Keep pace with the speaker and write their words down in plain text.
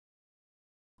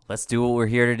Let's do what we're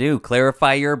here to do.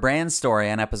 Clarify your brand story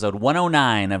on episode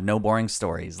 109 of No Boring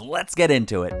Stories. Let's get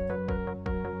into it.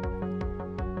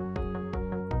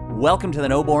 Welcome to the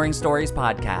No Boring Stories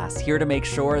podcast, here to make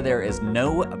sure there is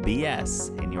no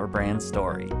BS in your brand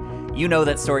story. You know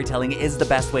that storytelling is the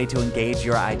best way to engage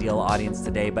your ideal audience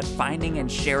today, but finding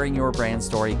and sharing your brand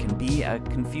story can be a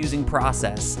confusing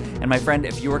process. And my friend,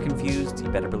 if you're confused, you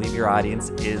better believe your audience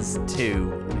is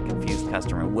too. A confused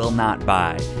customer will not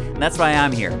buy. And that's why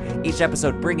I'm here. Each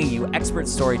episode bringing you expert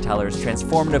storytellers,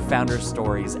 transformative founder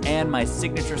stories, and my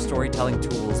signature storytelling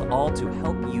tools, all to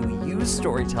help you use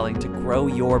storytelling to grow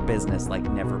your business like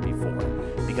never before.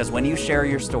 Because when you share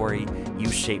your story, you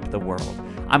shape the world.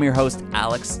 I'm your host,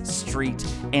 Alex Street,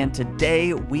 and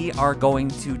today we are going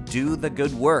to do the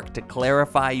good work to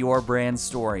clarify your brand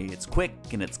story. It's quick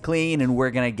and it's clean, and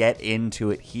we're going to get into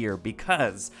it here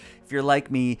because if you're like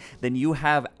me, then you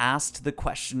have asked the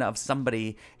question of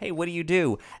somebody, hey, what do you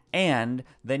do? And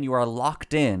then you are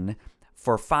locked in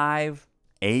for 5,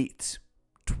 8,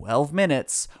 12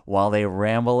 minutes while they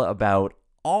ramble about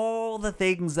all the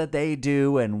things that they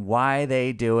do and why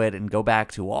they do it, and go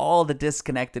back to all the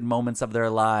disconnected moments of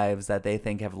their lives that they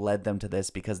think have led them to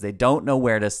this, because they don't know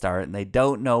where to start and they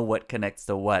don't know what connects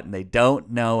to what, and they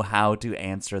don't know how to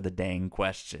answer the dang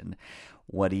question.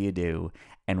 What do you do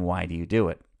and why do you do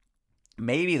it?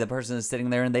 Maybe the person is sitting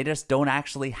there and they just don't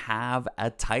actually have a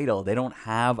title. They don't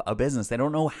have a business. They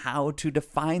don't know how to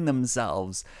define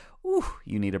themselves. Ooh,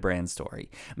 you need a brand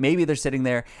story. Maybe they're sitting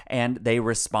there and they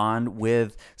respond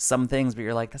with some things, but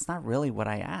you're like, that's not really what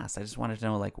I asked. I just wanted to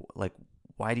know, like,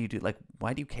 why do you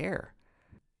care?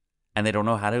 And they don't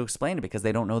know how to explain it because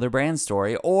they don't know their brand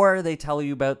story. Or they tell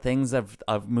you about things of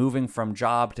moving from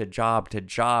job to job to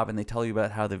job, and they tell you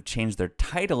about how they've changed their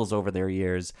titles over their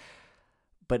years,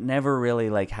 but never really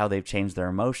like how they've changed their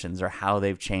emotions or how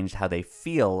they've changed how they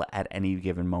feel at any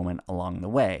given moment along the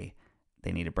way.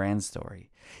 They need a brand story.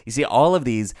 You see, all of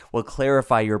these will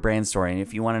clarify your brand story. And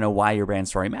if you want to know why your brand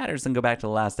story matters, then go back to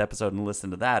the last episode and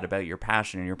listen to that about your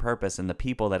passion and your purpose and the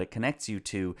people that it connects you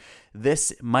to.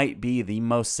 This might be the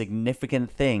most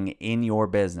significant thing in your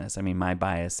business. I mean, my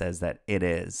bias says that it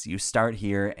is. You start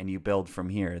here and you build from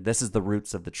here. This is the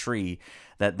roots of the tree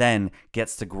that then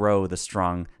gets to grow the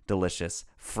strong, delicious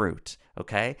fruit.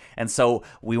 Okay? And so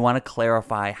we want to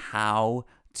clarify how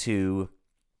to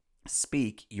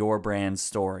speak your brand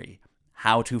story,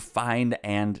 how to find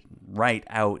and write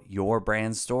out your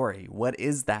brand story. What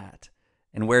is that?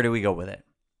 And where do we go with it?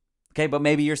 Okay, but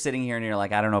maybe you're sitting here and you're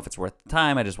like, I don't know if it's worth the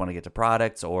time. I just want to get to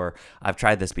products, or I've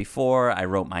tried this before. I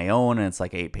wrote my own and it's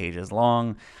like 8 pages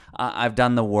long. I've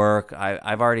done the work.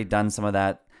 I've already done some of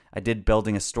that. I did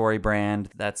building a story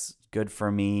brand. That's good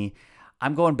for me.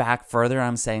 I'm going back further.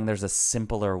 I'm saying there's a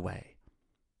simpler way.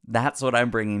 That's what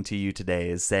I'm bringing to you today,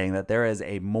 is saying that there is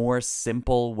a more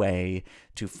simple way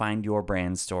to find your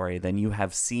brand story than you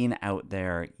have seen out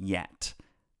there yet,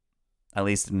 at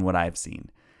least in what I've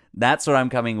seen. That's what I'm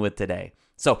coming with today.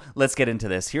 So let's get into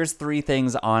this. Here's 3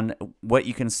 things on what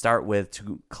you can start with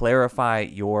to clarify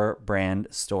your brand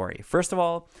story. First of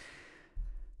all,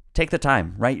 take the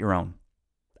time, write your own.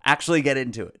 Actually get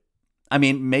into it. I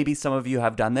mean, maybe some of you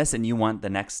have done this and you want the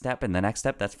next step and the next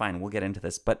step. That's fine. We'll get into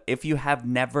this. But if you have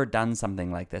never done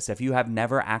something like this, if you have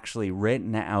never actually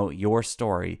written out your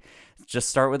story, just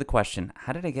start with the question,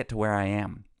 how did I get to where I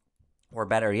am? Or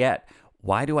better yet,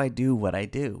 why do I do what I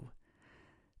do?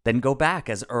 Then go back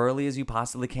as early as you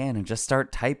possibly can and just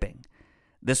start typing.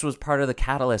 This was part of the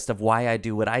catalyst of why I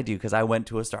do what I do, because I went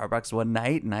to a Starbucks one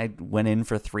night and I went in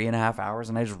for 3.5 hours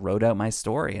and I just wrote out my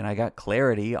story and I got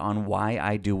clarity on why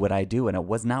I do what I do, and it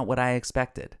was not what I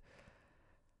expected.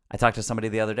 I talked to somebody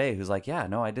the other day who's like, yeah,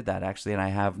 no, I did that actually, and I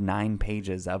have 9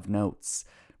 pages of notes.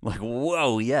 I'm like,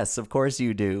 whoa, yes, of course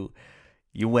you do.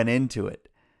 You went into it.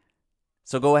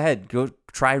 So go ahead, go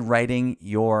try writing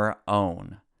your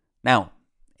own. Now,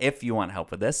 if you want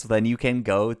help with this, then you can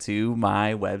go to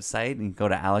my website and go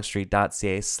to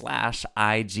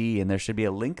alexstreet.ca/IG, and there should be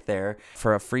a link there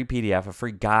for a free PDF, a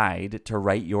free guide to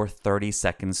write your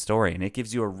 30-second story. And it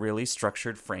gives you a really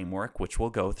structured framework, which we'll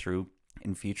go through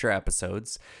in future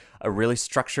episodes, a really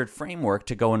structured framework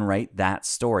to go and write that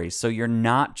story. So you're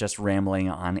not just rambling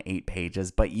on 8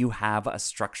 pages, but you have a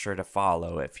structure to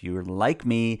follow. If you're like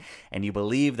me and you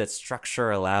believe that structure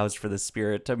allows for the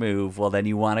spirit to move, well, then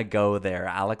you want to go there,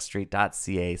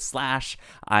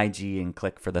 alexstreet.ca/IG, and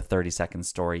click for the 30-second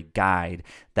story guide.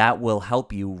 That will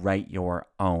help you write your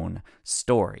own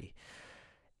story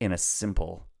in a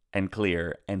simple and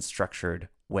clear and structured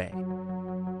way.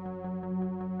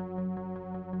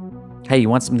 Hey, you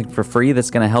want something for free that's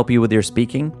going to help you with your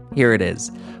speaking? Here it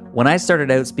is. When I started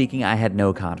out speaking, I had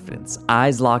no confidence.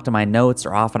 Eyes locked on my notes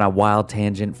or off on a wild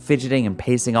tangent, fidgeting and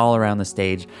pacing all around the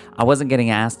stage. I wasn't getting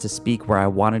asked to speak where I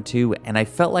wanted to, and I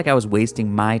felt like I was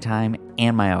wasting my time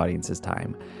and my audience's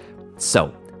time.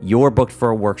 So, you're booked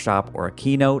for a workshop or a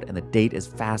keynote and the date is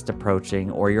fast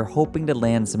approaching, or you're hoping to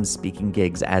land some speaking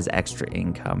gigs as extra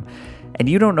income, and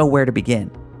you don't know where to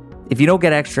begin. If you don't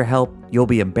get extra help, you'll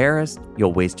be embarrassed,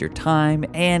 you'll waste your time,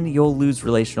 and you'll lose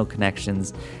relational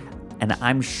connections. And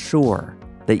I'm sure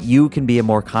that you can be a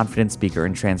more confident speaker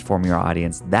and transform your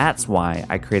audience. That's why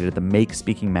I created the Make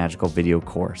Speaking Magical video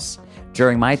course.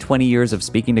 During my 20 years of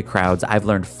speaking to crowds, I've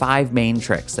learned 5 main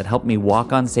tricks that help me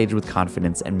walk on stage with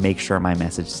confidence and make sure my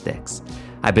message sticks.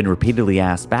 I've been repeatedly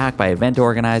asked back by event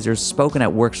organizers, spoken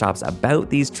at workshops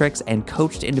about these tricks, and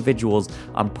coached individuals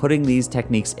on putting these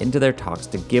techniques into their talks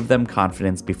to give them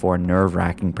confidence before a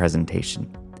nerve-wracking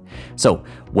presentation. So,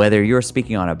 whether you're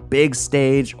speaking on a big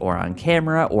stage or on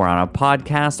camera or on a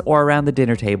podcast or around the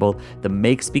dinner table, the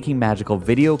Make Speaking Magical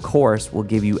video course will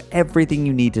give you everything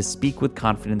you need to speak with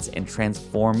confidence and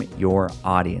transform your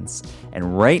audience.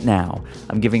 And right now,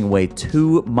 I'm giving away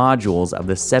 2 modules of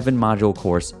the 7-module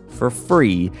course for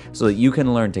free so that you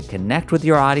can learn to connect with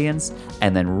your audience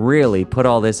and then really put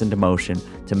all this into motion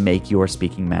to make your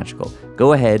speaking magical.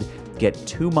 Go ahead, get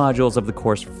 2 modules of the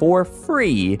course for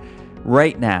free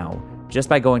right now, just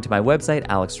by going to my website,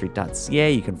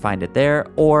 alexstreet.ca. You can find it there,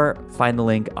 or find the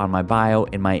link on my bio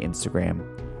in my Instagram.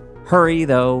 Hurry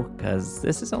though, because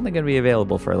this is only going to be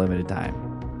available for a limited time.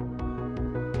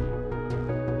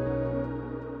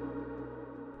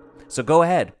 So go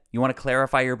ahead. You want to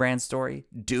clarify your brand story?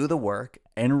 Do the work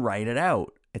and write it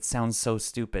out. It sounds so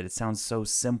stupid. It sounds so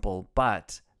simple,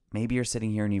 but maybe you're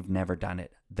sitting here and you've never done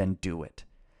it. Then do it.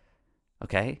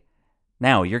 Okay?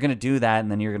 Now, you're going to do that,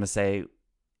 and then you're going to say,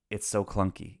 it's so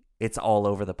clunky. It's all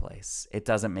over the place. It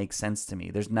doesn't make sense to me.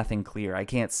 There's nothing clear. I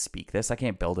can't speak this. I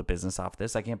can't build a business off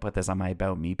this. I can't put this on my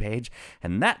About Me page.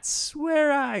 And that's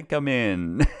where I come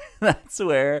in. That's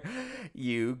where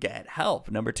you get help.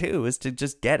 Number 2 is to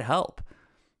just get help.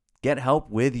 Get help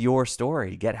with your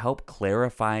story. Get help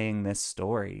clarifying this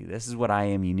story. This is what I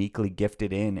am uniquely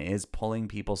gifted in, is pulling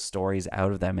people's stories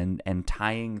out of them and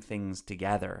tying things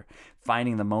together.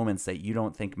 Finding the moments that you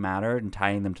don't think matter and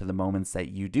tying them to the moments that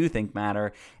you do think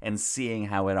matter and seeing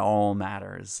how it all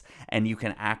matters. And you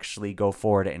can actually go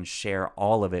forward and share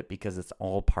all of it because it's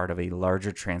all part of a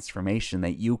larger transformation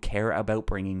that you care about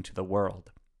bringing to the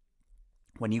world.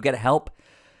 When you get help,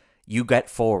 you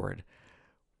get forward.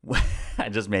 I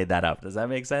just made that up. Does that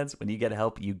make sense? When you get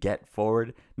help, you get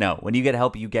forward. No, when you get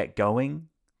help, you get going.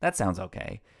 That sounds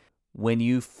okay. When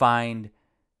you find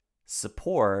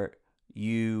support,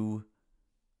 you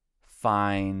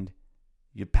find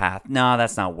your path. No,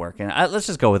 that's not working. Let's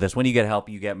just go with this. When you get help,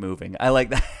 you get moving. I like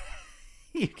that.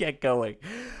 You get going.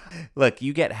 Look,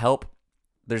 you get help.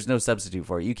 There's no substitute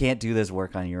for it. You can't do this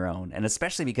work on your own. And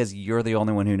especially because you're the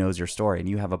only one who knows your story and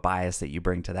you have a bias that you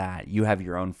bring to that. You have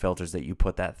your own filters that you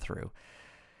put that through.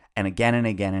 And again and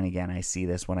again and again, I see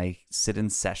this when I sit in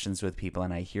sessions with people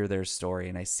and I hear their story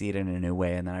and I see it in a new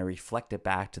way and then I reflect it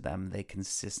back to them. They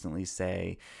consistently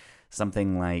say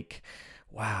something like,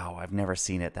 wow, I've never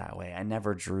seen it that way. I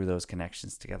never drew those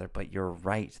connections together, but you're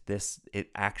right. It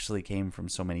actually came from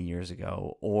so many years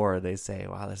ago. Or they say,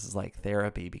 wow, this is like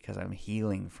therapy because I'm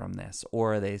healing from this.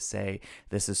 Or they say,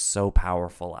 this is so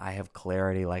powerful. I have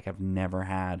clarity like I've never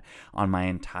had on my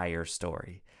entire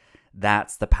story.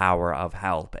 That's the power of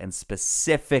help. And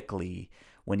specifically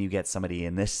when you get somebody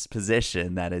in this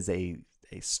position that is a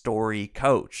story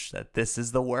coach, that this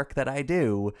is the work that I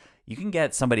do, you can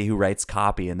get somebody who writes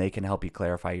copy and they can help you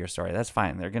clarify your story. That's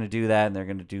fine. They're going to do that and they're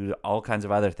going to do all kinds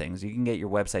of other things. You can get your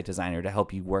website designer to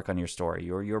help you work on your story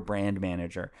or your brand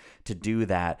manager to do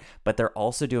that. But they're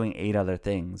also doing 8 other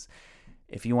things.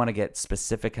 If you want to get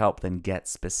specific help, then get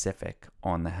specific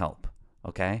on the help.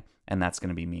 Okay? And that's going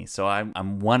to be me. So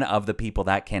I'm one of the people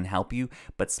that can help you,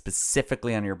 but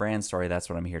specifically on your brand story, that's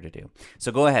what I'm here to do.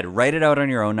 So go ahead, write it out on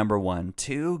your own, number 1.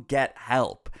 2, get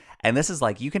help. And this is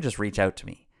like, you can just reach out to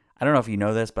me. I don't know if you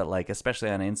know this, but like,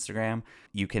 especially on Instagram,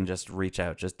 you can just reach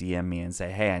out, just DM me and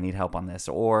say, hey, I need help on this,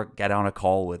 or get on a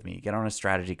call with me, get on a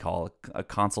strategy call, a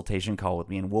consultation call with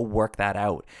me, and we'll work that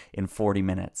out in 40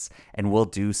 minutes and we'll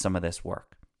do some of this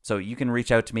work. So you can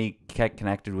reach out to me, get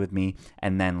connected with me,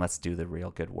 and then let's do the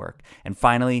real good work. And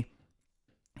finally,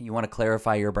 you want to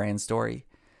clarify your brand story?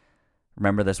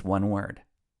 Remember this one word: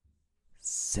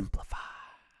 simplify.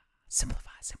 Simplify,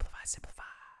 simplify, simplify.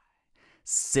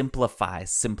 Simplify.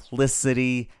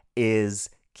 Simplicity is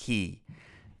key.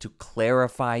 to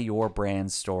clarify your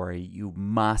brand story, you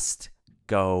must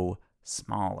go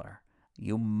smaller.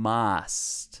 You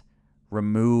must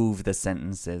remove the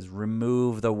sentences,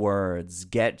 remove the words,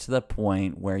 get to the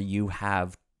point where you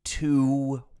have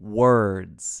 2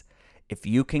 words. If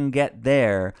you can get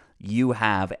there, you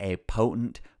have a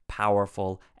potent,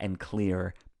 powerful, and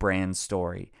clear brand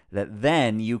story that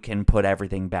then you can put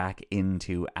everything back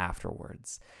into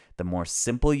afterwards. The more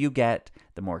simple you get,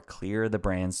 the more clear the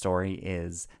brand story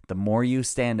is, the more you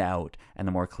stand out, and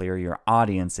the more clear your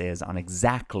audience is on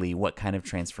exactly what kind of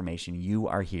transformation you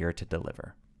are here to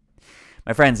deliver.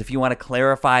 My friends, if you want to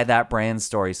clarify that brand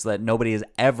story so that nobody is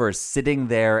ever sitting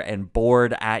there and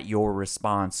bored at your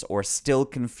response or still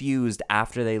confused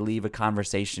after they leave a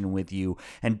conversation with you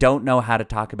and don't know how to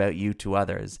talk about you to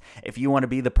others, if you want to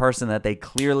be the person that they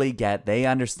clearly get, they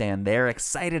understand, they're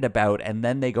excited about, and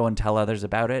then they go and tell others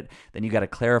about it, then you got to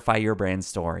clarify your brand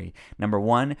story. Number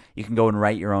 1, you can go and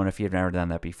write your own if you've never done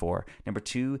that before. Number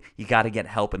 2, you got to get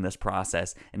help in this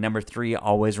process. And number 3,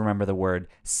 always remember the word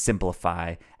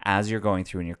simplify. As you're going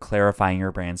through and you're clarifying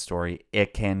your brand story,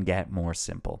 it can get more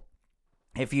simple.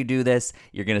 If you do this,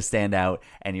 you're going to stand out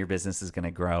and your business is going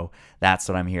to grow. That's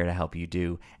what I'm here to help you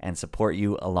do and support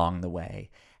you along the way.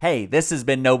 Hey, this has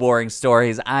been No Boring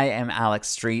Stories. I am Alex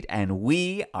Street, and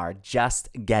we are just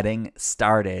getting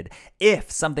started.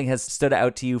 If something has stood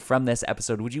out to you from this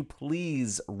episode, would you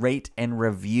please rate and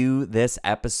review this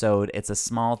episode? It's a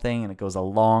small thing, and it goes a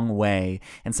long way.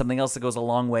 And something else that goes a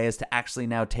long way is to actually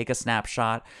now take a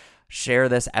snapshot, share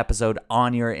this episode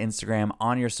on your Instagram,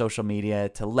 on your social media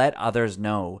to let others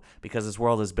know, because this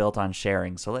world is built on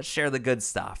sharing. So let's share the good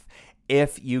stuff.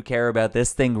 If you care about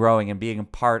this thing growing and being a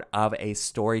part of a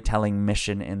storytelling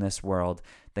mission in this world,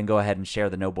 then go ahead and share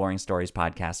the No Boring Stories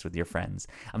podcast with your friends.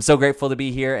 I'm so grateful to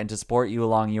be here and to support you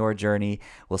along your journey.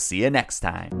 We'll see you next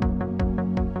time.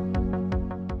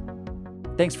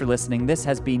 Thanks for listening. This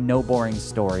has been No Boring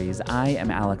Stories. I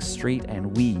am Alex Street,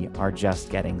 and we are just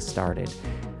getting started.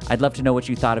 I'd love to know what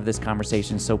you thought of this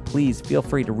conversation, so please feel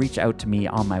free to reach out to me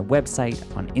on my website,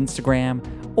 on Instagram,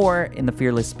 or in the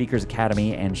Fearless Speakers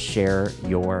Academy and share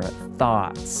your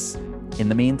thoughts. In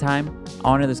the meantime,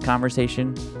 honor this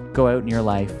conversation, go out in your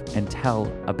life, and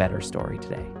tell a better story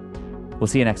today. We'll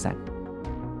see you next time.